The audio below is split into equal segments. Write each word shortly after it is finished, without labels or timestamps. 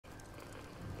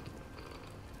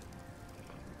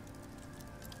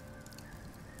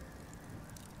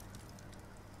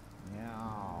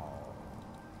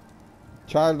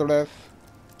childless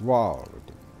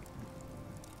world.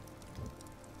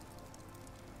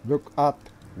 Look at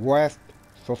West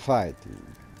society.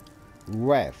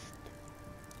 West.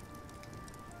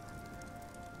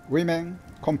 Women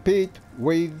compete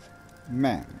with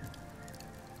men.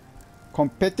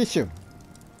 Competition.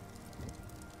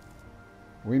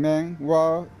 Women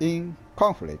were in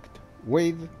conflict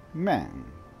with men.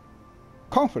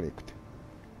 Conflict.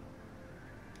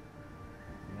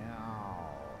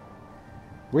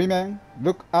 Women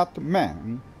look at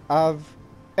men as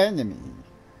enemy.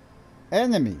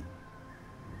 Enemy.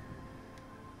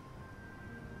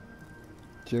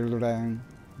 Children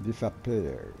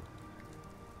disappear.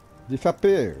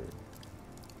 Disappear.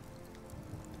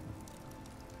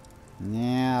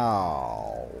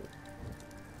 Now.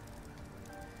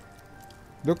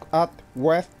 Look at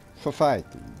West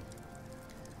society.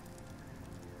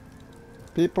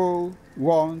 People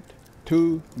want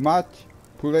too much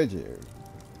pleasure.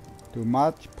 Too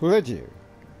much pleasure.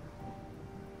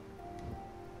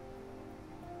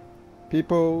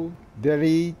 People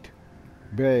delete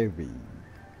baby.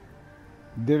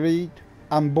 Delete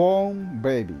unborn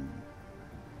baby.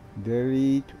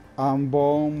 Delete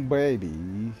unborn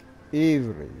babies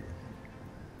easily.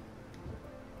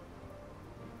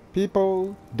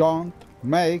 People don't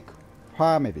make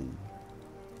family.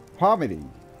 Family.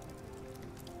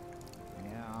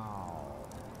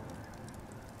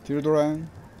 Children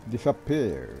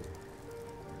disappear.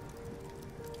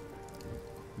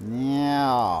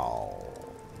 Now.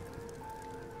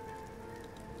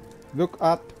 Look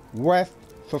at West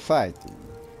society.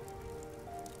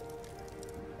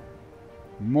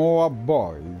 More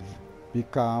boys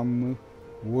become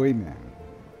women.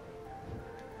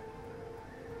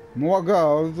 More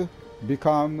girls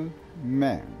become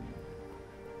men.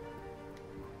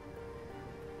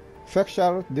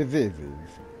 Sexual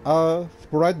diseases are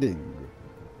spreading.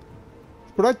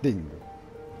 Spreading.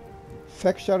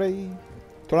 Sexually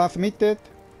transmitted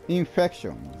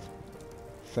infections.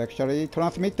 Sexually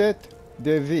transmitted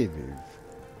diseases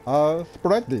are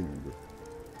spreading.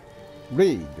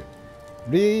 Read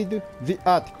the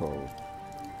article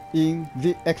in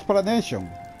the explanation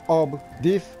of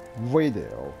this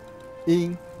video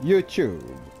in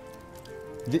YouTube.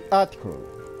 The article,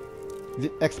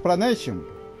 the explanation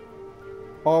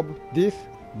of this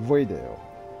video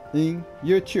in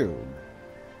YouTube.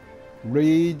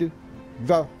 Read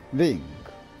the link.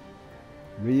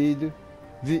 Read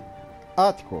the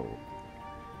article.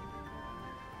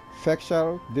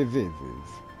 Sexual diseases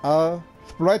are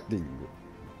spreading.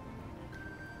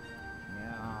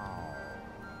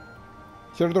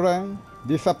 Children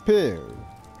disappear.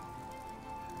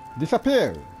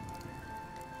 Disappear.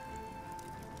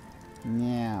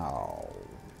 Now.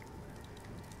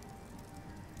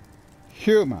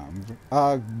 Humans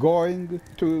are going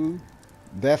to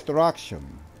destruction.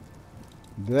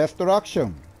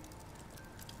 Destruction.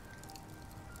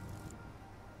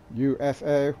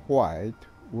 USA white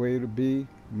will be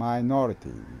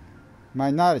minority.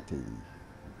 Minority.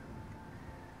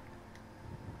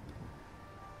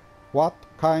 What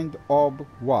kind of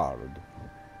world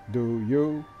do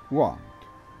you want?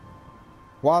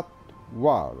 What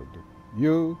world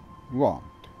you want?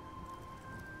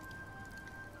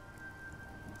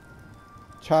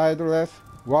 Childless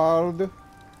world?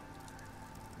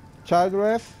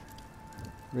 Childless?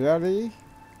 Really?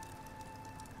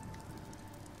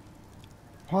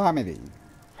 Family.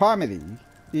 Family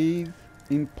is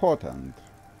important.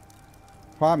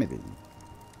 Family.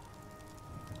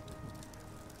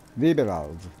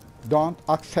 Liberals don't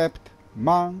accept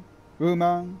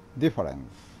man-woman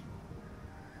difference.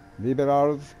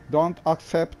 Liberals don't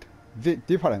accept the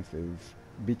differences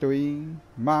between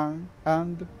man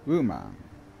and woman.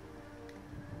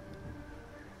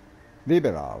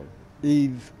 Liberal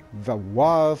is the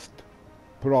worst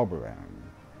problem.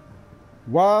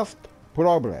 Worst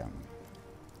problem.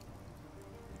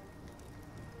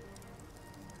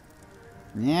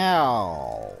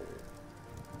 Now.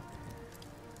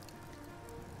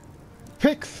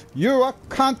 Fix your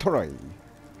country.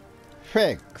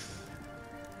 Fix.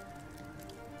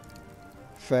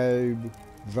 Save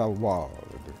the world.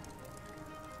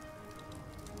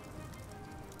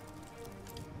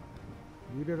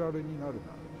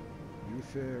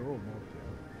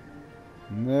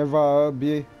 Never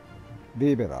be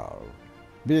liberal.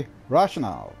 Be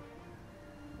rational.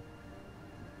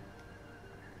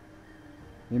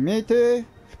 Имейте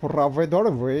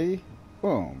справедливый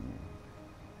ум.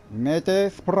 Имейте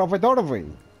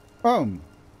справедливый ум.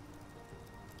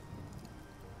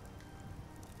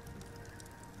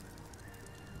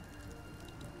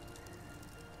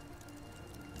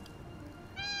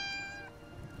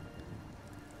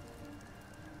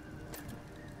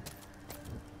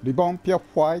 리본 피어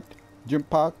화이트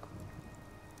준팍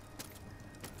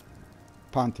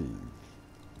panties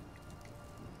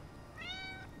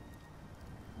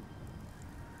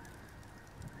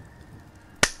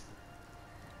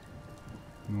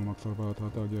노막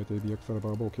사라바타타 기아테 비약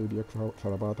사라바보 케비약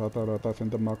사라바타타라타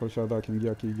센터 마크샤다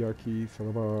kengiaki 기아키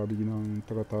사라바 비기난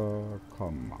타라타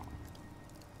캄마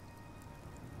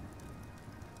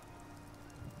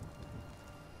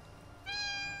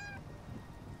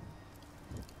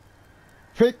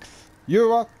Fix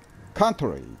your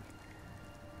country.